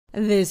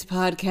This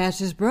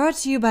podcast is brought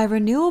to you by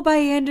Renewal by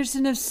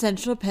Andersen of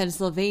Central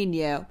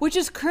Pennsylvania, which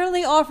is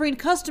currently offering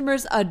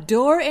customers a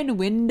door and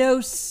window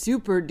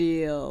super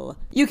deal.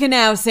 You can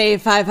now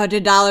save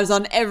 $500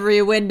 on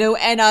every window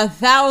and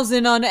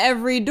 $1,000 on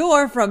every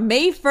door from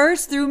May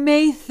 1st through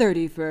May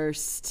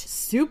 31st.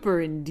 Super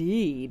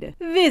indeed.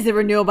 Visit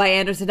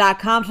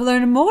renewalbyandersen.com to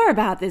learn more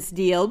about this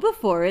deal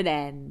before it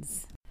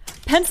ends.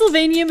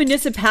 Pennsylvania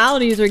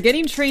municipalities are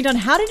getting trained on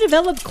how to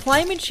develop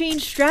climate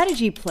change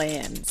strategy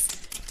plans.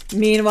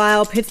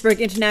 Meanwhile,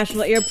 Pittsburgh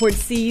International Airport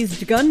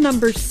seized gun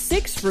number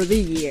 6 for the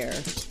year.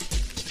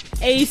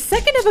 A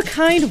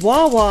second-of-a-kind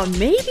Wawa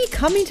may be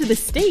coming to the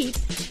state.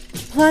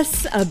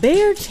 Plus, a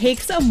bear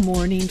takes a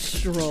morning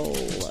stroll.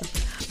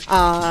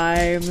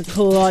 I'm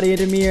Claudia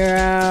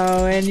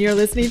DeMiro, and you're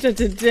listening to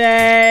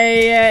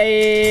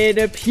Today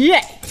in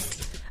PA.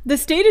 The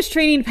state is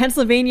training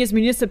Pennsylvania's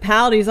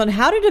municipalities on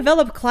how to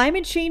develop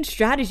climate change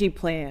strategy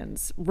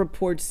plans,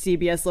 reports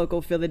CBS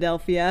Local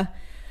Philadelphia.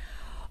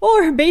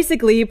 Or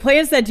basically,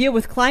 plans that deal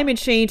with climate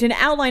change and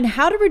outline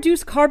how to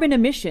reduce carbon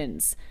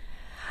emissions.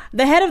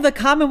 The head of the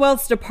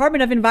Commonwealth's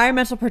Department of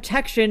Environmental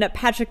Protection,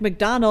 Patrick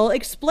McDonnell,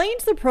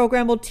 explains the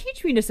program will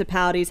teach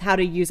municipalities how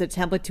to use a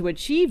template to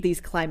achieve these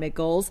climate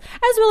goals,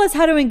 as well as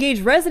how to engage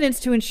residents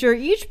to ensure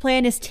each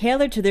plan is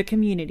tailored to their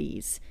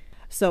communities.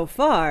 So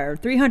far,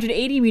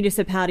 380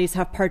 municipalities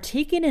have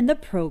partaken in the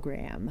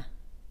program.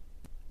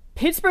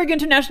 Pittsburgh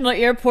International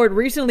Airport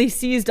recently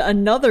seized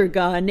another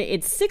gun,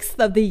 its 6th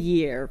of the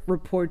year,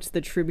 reports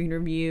the Tribune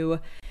Review.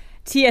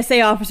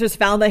 TSA officers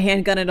found the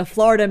handgun in a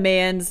Florida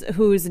man's,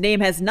 whose name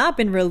has not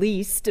been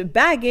released,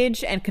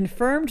 baggage and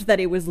confirmed that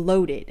it was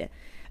loaded.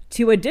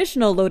 2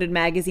 additional loaded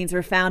magazines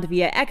were found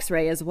via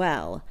X-ray as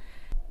well.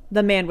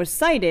 The man was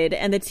cited,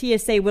 and the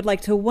TSA would like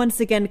to once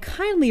again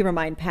kindly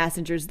remind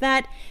passengers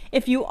that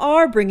if you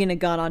are bringing a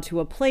gun onto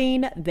a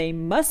plane, they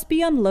must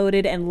be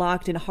unloaded and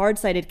locked in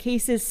hard-sided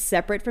cases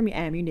separate from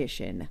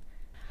ammunition.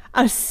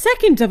 A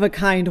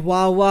second-of-a-kind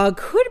Wawa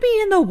could be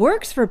in the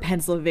works for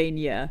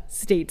Pennsylvania,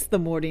 states the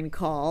Morning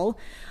Call.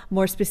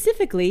 More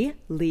specifically,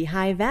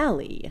 Lehigh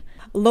Valley.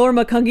 Lower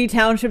Macungie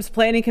Township's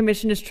Planning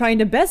Commission is trying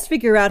to best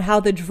figure out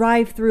how the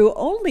drive-through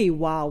only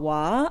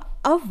Wawa,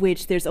 of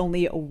which there's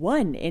only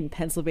one in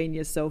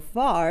Pennsylvania so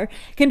far,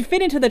 can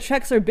fit into the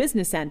Trexler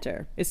Business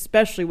Center,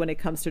 especially when it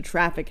comes to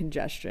traffic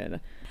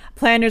congestion.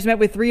 Planners met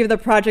with 3 of the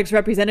project's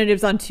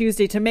representatives on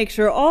Tuesday to make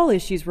sure all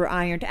issues were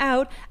ironed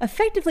out,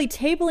 effectively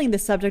tabling the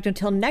subject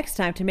until next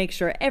time to make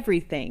sure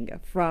everything,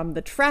 from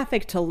the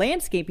traffic to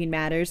landscaping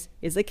matters,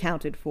 is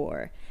accounted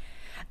for.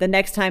 The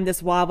next time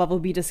this Wawa will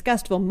be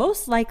discussed will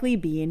most likely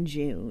be in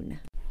June.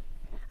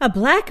 A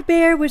black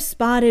bear was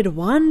spotted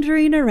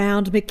wandering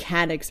around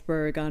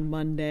Mechanicsburg on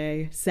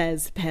Monday,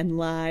 says Penn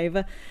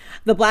Live.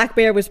 The black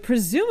bear was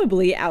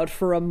presumably out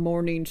for a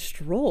morning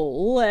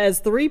stroll, as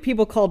 3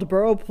 people called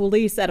borough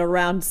police at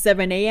around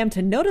 7 a.m.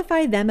 to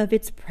notify them of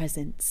its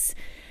presence.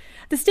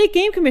 The State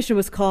Game Commission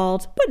was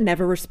called, but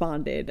never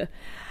responded.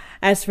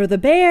 As for the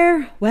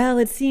bear, well,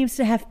 it seems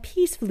to have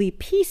peacefully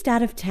pieced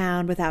out of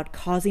town without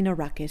causing a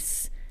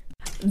ruckus.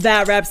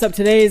 That wraps up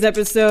today's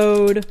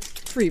episode.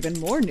 For even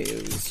more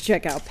news,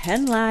 check out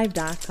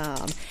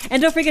PennLive.com.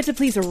 And don't forget to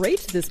please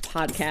rate this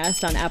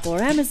podcast on Apple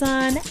or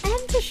Amazon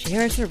and to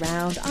share us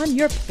around on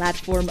your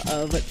platform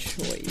of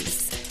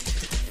choice.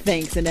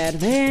 Thanks in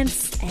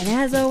advance, and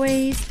as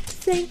always,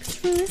 thanks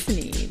for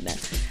listening.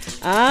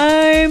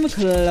 I'm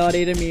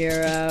Claudia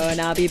DeMiro,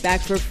 and I'll be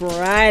back for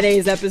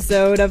Friday's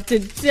episode of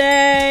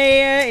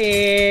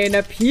Today in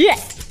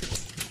PA.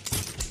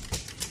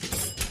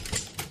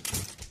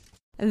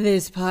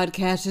 This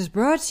podcast is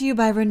brought to you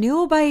by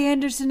Renewal by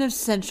Andersen of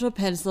Central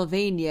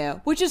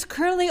Pennsylvania, which is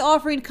currently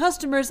offering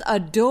customers a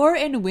door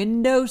and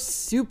window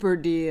super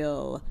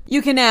deal.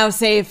 You can now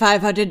save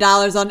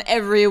 $500 on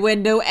every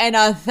window and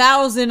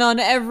 $1,000 on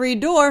every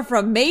door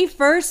from May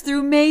 1st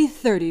through May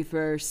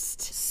 31st.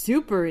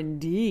 Super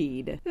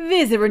indeed.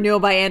 Visit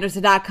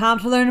renewalbyandersen.com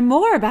to learn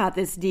more about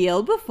this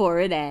deal before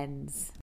it ends.